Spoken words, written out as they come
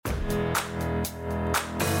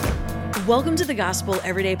Welcome to the Gospel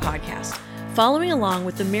Everyday Podcast, following along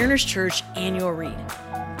with the Mariners Church annual read.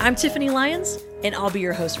 I'm Tiffany Lyons, and I'll be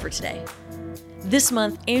your host for today. This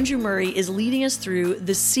month, Andrew Murray is leading us through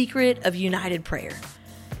the secret of united prayer.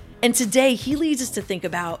 And today, he leads us to think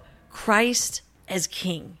about Christ as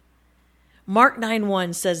King. Mark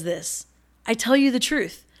 9:1 says this, "I tell you the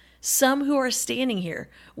truth, some who are standing here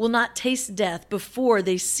will not taste death before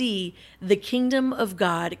they see the kingdom of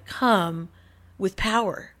God come with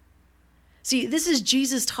power." See, this is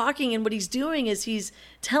Jesus talking, and what he's doing is he's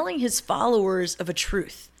telling his followers of a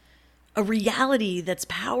truth, a reality that's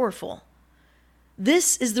powerful.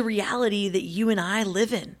 This is the reality that you and I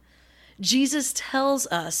live in. Jesus tells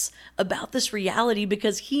us about this reality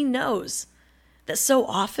because he knows that so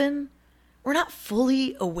often we're not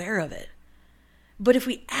fully aware of it. But if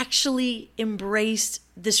we actually embraced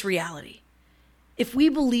this reality, if we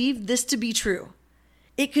believed this to be true,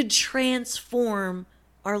 it could transform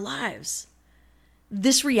our lives.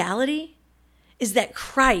 This reality is that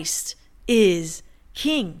Christ is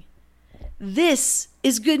King. This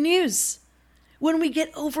is good news. When we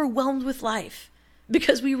get overwhelmed with life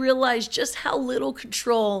because we realize just how little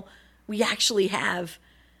control we actually have,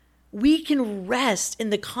 we can rest in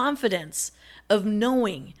the confidence of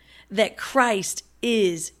knowing that Christ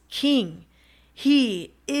is King.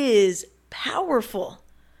 He is powerful.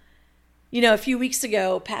 You know, a few weeks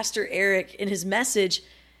ago, Pastor Eric, in his message,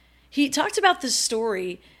 he talked about this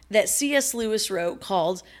story that C.S. Lewis wrote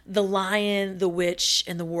called The Lion, the Witch,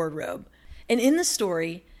 and the Wardrobe. And in the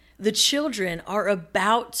story, the children are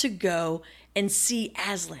about to go and see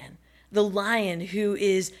Aslan, the lion who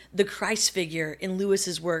is the Christ figure in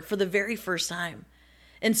Lewis's work, for the very first time.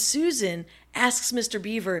 And Susan asks Mr.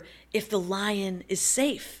 Beaver if the lion is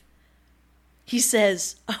safe. He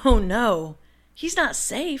says, "Oh no, he's not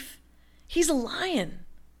safe. He's a lion,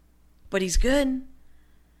 but he's good."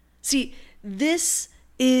 See, this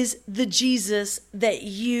is the Jesus that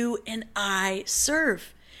you and I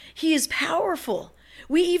serve. He is powerful.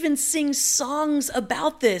 We even sing songs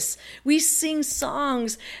about this. We sing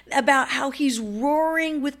songs about how he's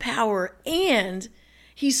roaring with power and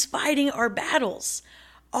he's fighting our battles.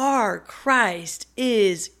 Our Christ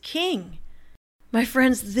is King. My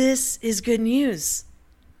friends, this is good news.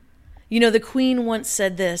 You know, the Queen once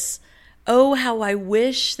said this, "Oh, how I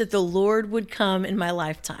wish that the Lord would come in my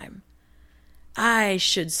lifetime. I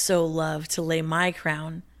should so love to lay my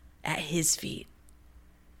crown at his feet."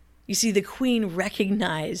 You see, the Queen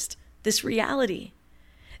recognized this reality,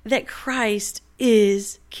 that Christ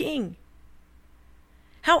is King.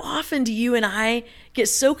 How often do you and I get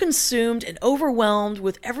so consumed and overwhelmed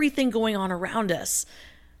with everything going on around us,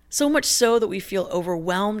 so much so that we feel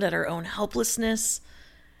overwhelmed at our own helplessness?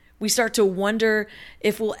 We start to wonder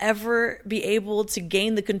if we'll ever be able to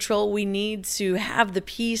gain the control we need to have the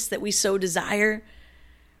peace that we so desire.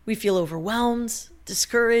 We feel overwhelmed,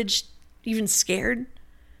 discouraged, even scared.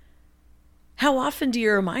 How often do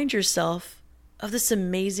you remind yourself of this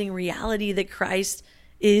amazing reality that Christ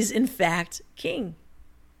is in fact King?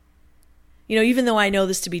 You know, even though I know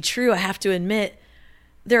this to be true, I have to admit,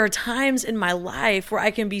 there are times in my life where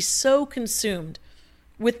I can be so consumed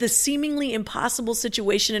with the seemingly impossible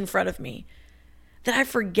situation in front of me that I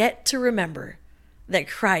forget to remember that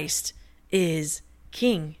Christ is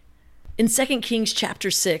King. In 2 Kings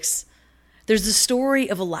chapter 6, there's the story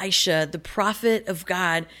of Elisha, the prophet of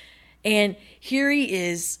God, and here he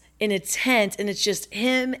is in a tent, and it's just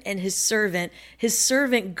him and his servant. His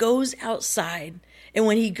servant goes outside, and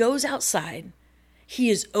when he goes outside,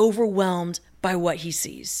 he is overwhelmed by what he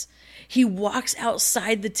sees. He walks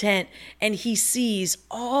outside the tent and he sees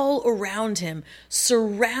all around him,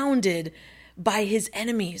 surrounded by his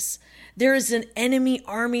enemies. There is an enemy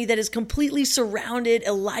army that has completely surrounded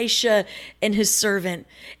Elisha and his servant.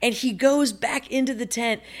 And he goes back into the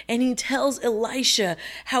tent and he tells Elisha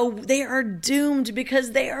how they are doomed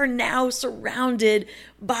because they are now surrounded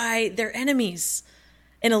by their enemies.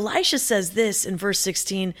 And Elisha says this in verse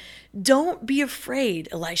 16, "Don't be afraid,"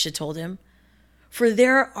 Elisha told him, "for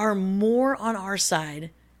there are more on our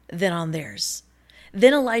side than on theirs."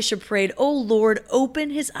 Then Elisha prayed, "O Lord, open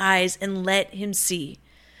his eyes and let him see."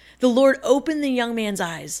 The Lord opened the young man's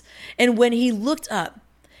eyes, and when he looked up,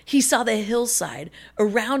 he saw the hillside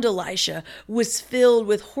around Elisha was filled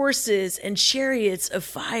with horses and chariots of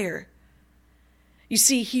fire. You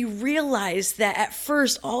see, he realized that at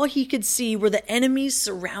first all he could see were the enemies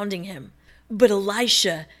surrounding him. But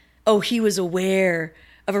Elisha, he was aware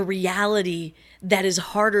of a reality that is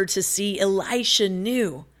harder to see. Elisha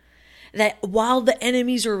knew that while the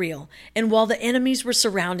enemies were real and while the enemies were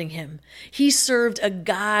surrounding him, he served a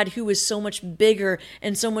God who was so much bigger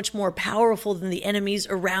and so much more powerful than the enemies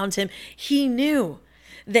around him. He knew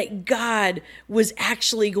that God was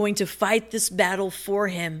actually going to fight this battle for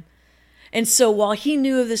him. And so while he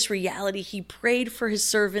knew of this reality, he prayed for his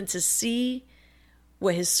servant to see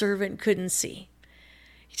what his servant couldn't see,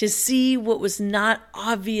 to see what was not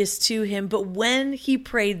obvious to him. But when he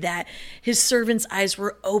prayed that, his servant's eyes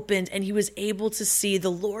were opened and he was able to see the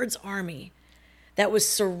Lord's army that was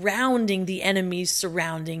surrounding the enemies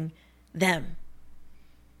surrounding them.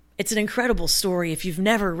 It's an incredible story. If you've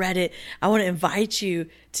never read it, I want to invite you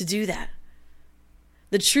to do that.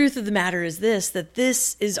 The truth of the matter is this, that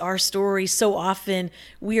this is our story. So often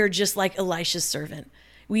we are just like Elisha's servant.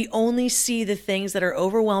 We only see the things that are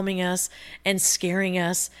overwhelming us and scaring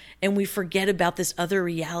us, and we forget about this other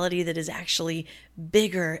reality that is actually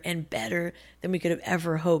bigger and better than we could have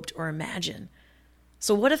ever hoped or imagined.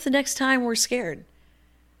 So what if the next time we're scared,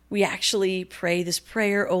 we actually pray this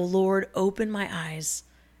prayer, "Oh Lord, open my eyes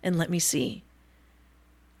and let me see"?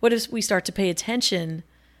 What if we start to pay attention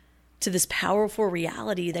to this powerful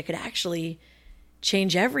reality that could actually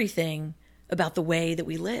change everything about the way that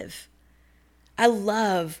we live? I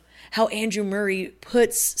love how Andrew Murray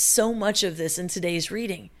puts so much of this in today's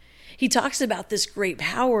reading. He talks about this great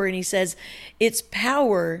power and he says, its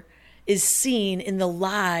power is seen in the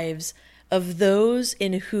lives of those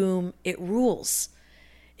in whom it rules.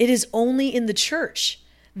 It is only in the church,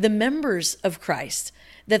 the members of Christ,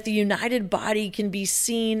 that the united body can be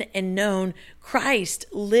seen and known. Christ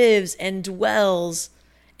lives and dwells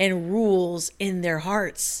and rules in their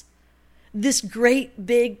hearts. This great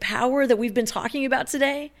big power that we've been talking about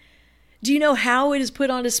today, do you know how it is put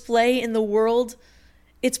on display in the world?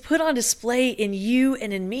 It's put on display in you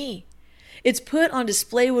and in me. It's put on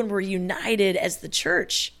display when we're united as the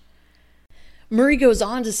church. Murray goes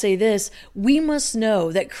on to say this: we must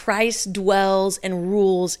know that Christ dwells and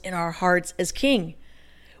rules in our hearts as King.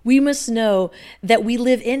 We must know that we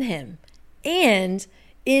live in him, and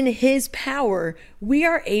in his power, we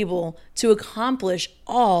are able to accomplish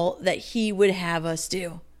all that he would have us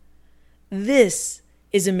do. This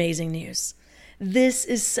is amazing news. This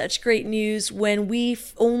is such great news when we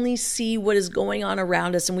only see what is going on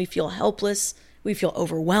around us and we feel helpless, we feel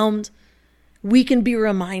overwhelmed. We can be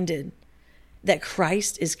reminded that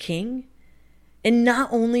Christ is King. And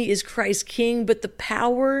not only is Christ King, but the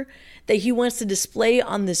power that he wants to display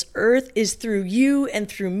on this earth is through you and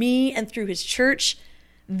through me and through his church.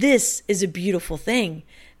 This is a beautiful thing.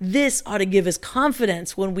 This ought to give us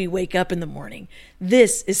confidence when we wake up in the morning.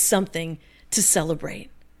 This is something to celebrate.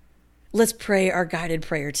 Let's pray our guided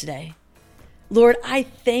prayer today. Lord, I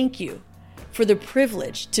thank you for the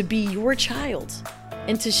privilege to be your child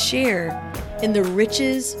and to share in the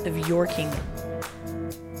riches of your kingdom.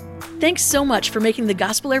 Thanks so much for making the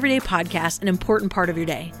Gospel Everyday podcast an important part of your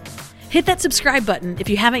day. Hit that subscribe button if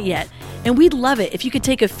you haven't yet, and we'd love it if you could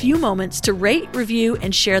take a few moments to rate, review,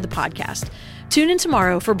 and share the podcast. Tune in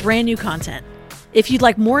tomorrow for brand new content. If you'd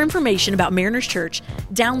like more information about Mariners Church,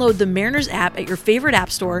 download the Mariners app at your favorite app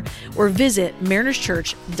store or visit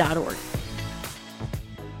marinerschurch.org.